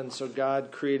the heavens. So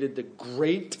God created the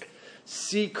great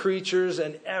sea creatures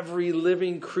and every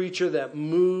living creature that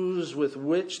moves, with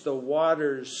which the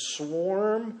waters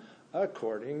swarm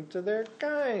according to their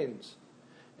kinds,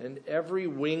 and every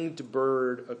winged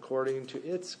bird according to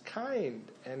its kind.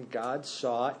 And God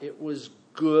saw it was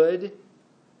good,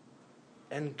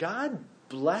 and God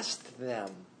blessed them,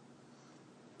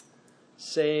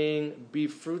 saying, be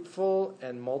fruitful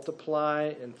and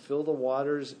multiply, and fill the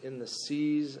waters in the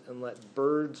seas, and let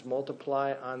birds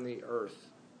multiply on the earth.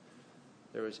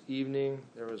 There was evening,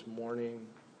 there was morning,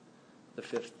 the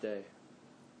fifth day.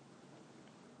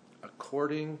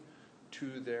 According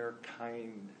to their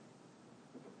kind.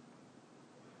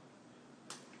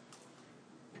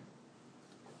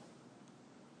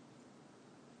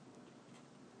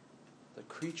 The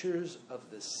creatures of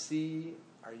the sea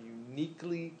are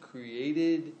uniquely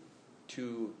created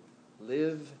to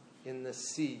live in the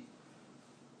sea.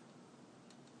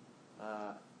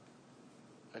 A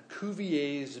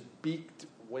Cuvier's beaked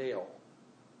whale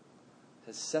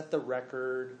has set the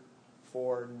record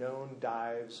for known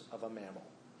dives of a mammal.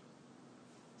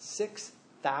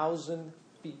 6,000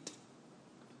 feet.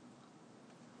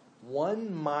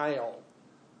 1 mile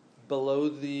below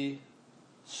the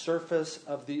surface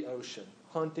of the ocean,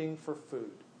 hunting for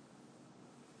food.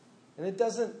 And it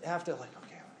doesn't have to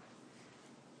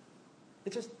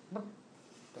it just down,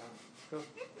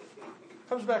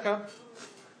 comes back up,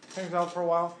 hangs out for a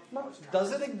while,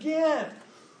 does it again.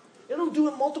 It'll do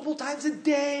it multiple times a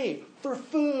day for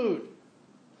food.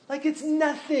 Like it's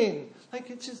nothing. Like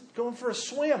it's just going for a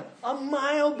swim 1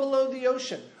 mile below the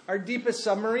ocean. Our deepest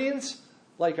submarines,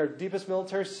 like our deepest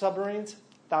military submarines,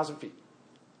 1,000 feet.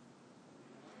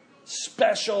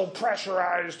 Special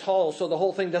pressurized hull, so the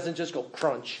whole thing doesn't just go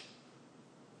crunch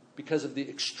because of the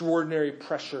extraordinary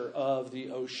pressure of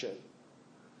the ocean.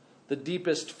 The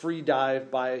deepest free dive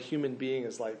by a human being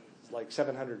is like like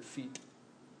 700 feet,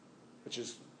 which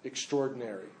is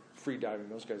extraordinary. Free diving,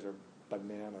 those guys are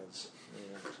bananas.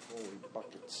 Holy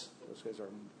buckets. Those guys are...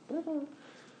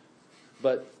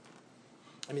 But,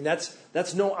 I mean, that's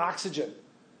no oxygen.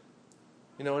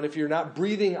 And if you're not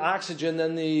breathing oxygen,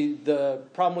 then the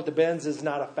problem with the bends is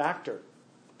not a factor.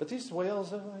 But these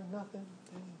whales are like nothing.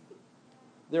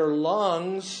 Their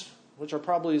lungs, which are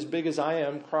probably as big as I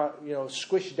am,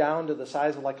 squished down to the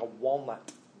size of like a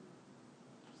walnut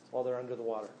while they're under the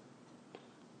water.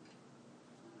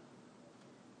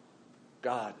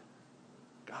 God.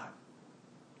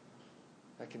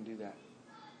 I can do that.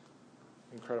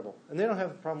 Incredible. And they don't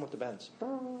have a problem with the bends.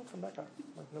 Come back up.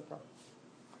 Like, no problem.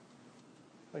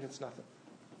 Like it's nothing.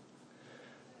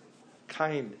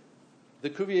 Kind. The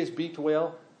Cuvier's beaked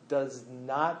whale does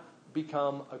not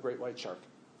become a great white shark.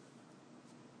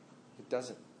 It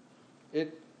doesn't.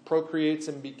 It procreates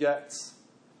and begets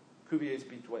Cuvier's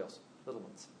beaked whales, little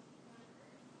ones.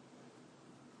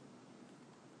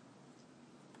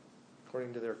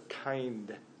 According to their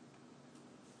kind.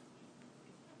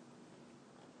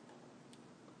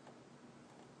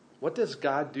 What does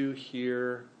God do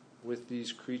here with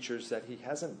these creatures that he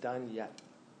hasn't done yet?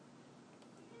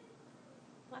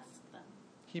 Bless them.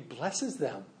 He blesses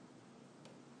them.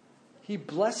 He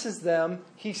blesses them.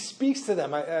 He speaks to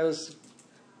them. I was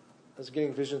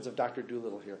getting visions of Dr.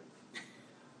 Doolittle here.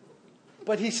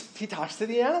 But he talks to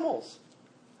the animals.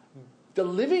 The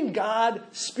living God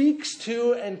speaks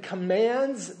to and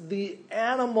commands the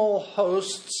animal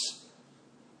hosts.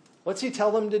 What's he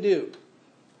tell them to do?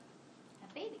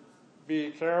 Have babies.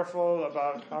 Be careful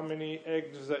about how many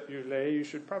eggs that you lay. You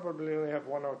should probably only have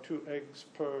 1 or 2 eggs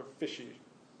per fishy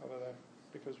over there,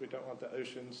 because we don't want the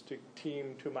oceans to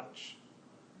teem too much.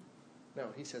 No,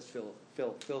 he says fill the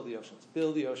oceans.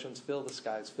 Fill the oceans, fill the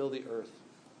skies, fill the earth.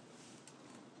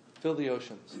 Fill the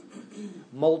oceans.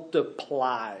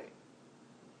 Multiply.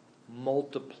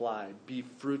 Multiply. Be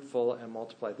fruitful and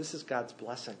multiply. This is God's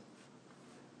blessing.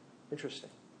 Interesting.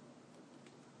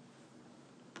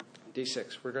 Day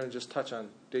 6. We're going to just touch on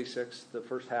day 6, the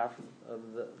first half of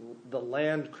the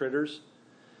land critters.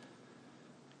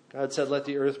 God said, let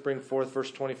the earth bring forth,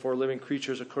 verse 24, living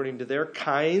creatures according to their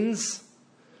kinds.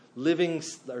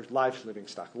 Livestock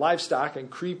and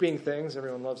creeping things.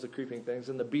 Everyone loves the creeping things.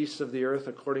 And the beasts of the earth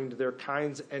according to their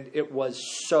kinds. And it was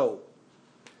so.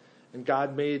 And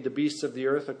God made the beasts of the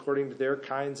earth according to their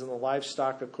kinds, and the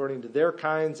livestock according to their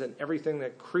kinds, and everything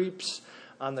that creeps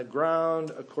on the ground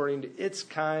according to its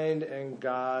kind. And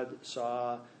God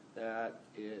saw that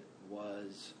it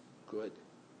was good.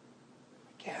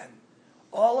 Again,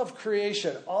 all of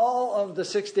creation, all of the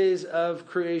 6 days of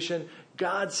creation,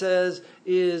 God says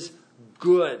is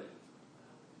good.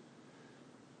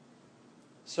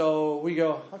 So we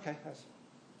go, okay, that's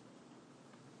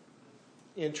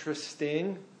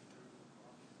interesting.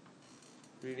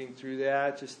 Reading through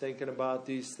that, just thinking about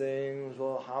these things.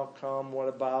 Well, how come? What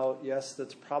about? Yes,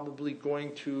 that's probably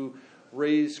going to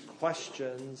raise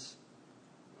questions.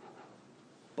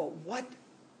 But what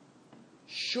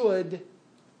should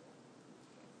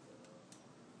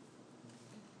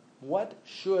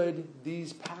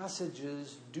these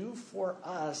passages do for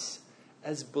us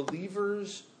as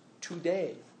believers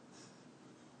today?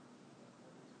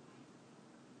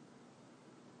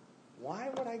 Why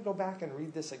would I go back and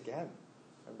read this again?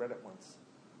 I read it once.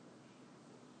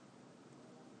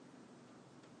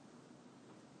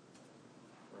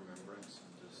 Remembrance,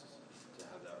 and just to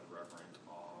have that reverent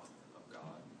awe of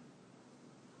God.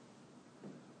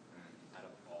 And out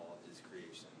of all of his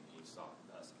creation, he sought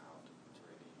us out to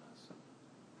redeem us.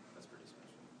 That's pretty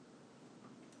special.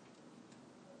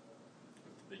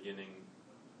 The beginning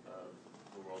of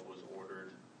the world was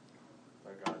ordered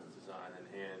by God's design and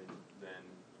hand, then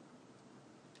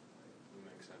it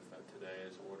makes sense that today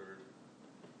is ordered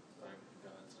by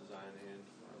God's design and hand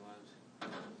for our lives.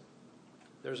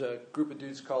 There's a group of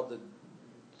dudes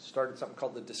started something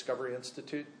called the Discovery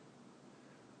Institute.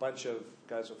 Bunch of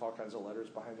guys with all kinds of letters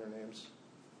behind their names.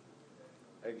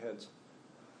 Eggheads.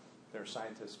 They're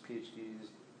scientists, PhDs,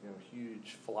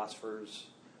 huge philosophers,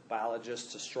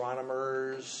 biologists,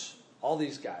 astronomers, all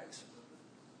these guys.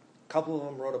 A couple of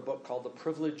them wrote a book called The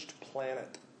Privileged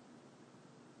Planet.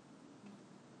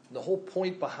 The whole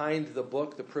point behind the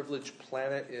book, The Privileged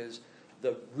Planet, is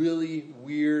the really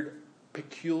weird,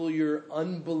 peculiar,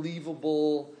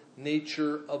 unbelievable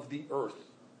nature of the earth.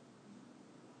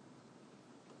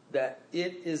 That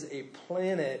it is a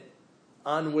planet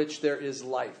on which there is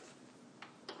life.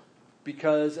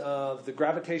 Because of the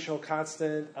gravitational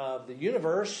constant of the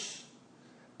universe,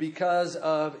 because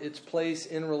of its place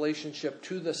in relationship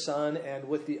to the sun and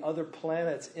with the other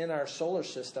planets in our solar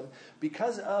system,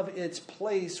 because of its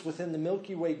place within the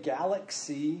Milky Way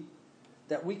galaxy,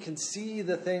 that we can see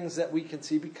the things that we can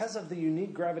see, because of the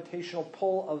unique gravitational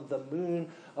pull of the moon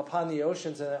upon the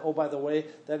oceans. And oh, by the way,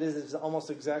 that is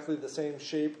almost exactly the same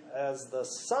shape as the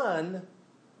sun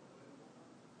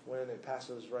when it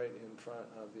passes right in front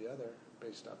of the other,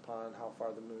 based upon how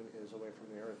far the moon is away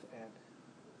from the earth, and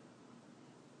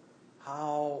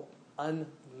how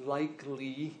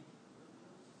unlikely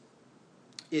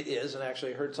it is. And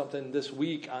actually I heard something this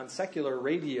week on secular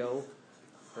radio,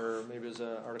 or maybe it was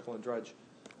an article in Drudge,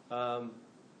 about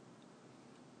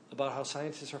how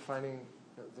scientists are finding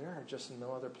that there are just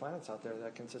no other planets out there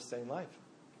that can sustain life.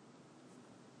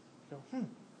 You go,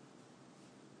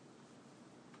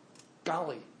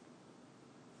 golly.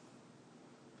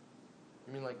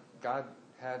 You mean like God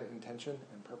had intention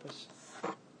and purpose?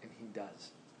 And He does.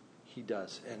 He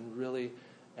does. And really,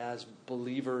 as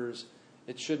believers,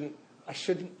 I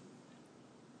shouldn't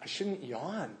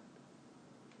yawn.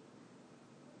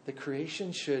 The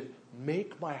creation should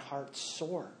make my heart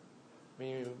soar. I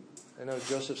mean, I know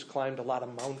Joseph's climbed a lot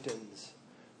of mountains.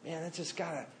 Man, it's just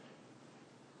got to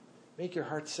make your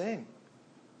heart sing.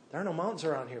 There are no mountains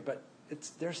around here, but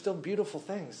they're still beautiful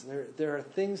things. There are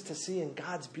things to see in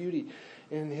God's beauty,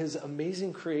 in His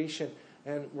amazing creation,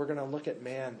 and we're going to look at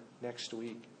man next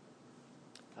week.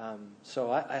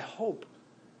 So I hope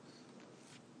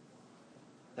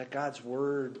that God's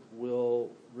Word will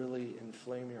really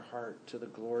inflame your heart to the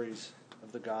glories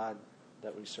of the God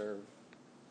that we serve.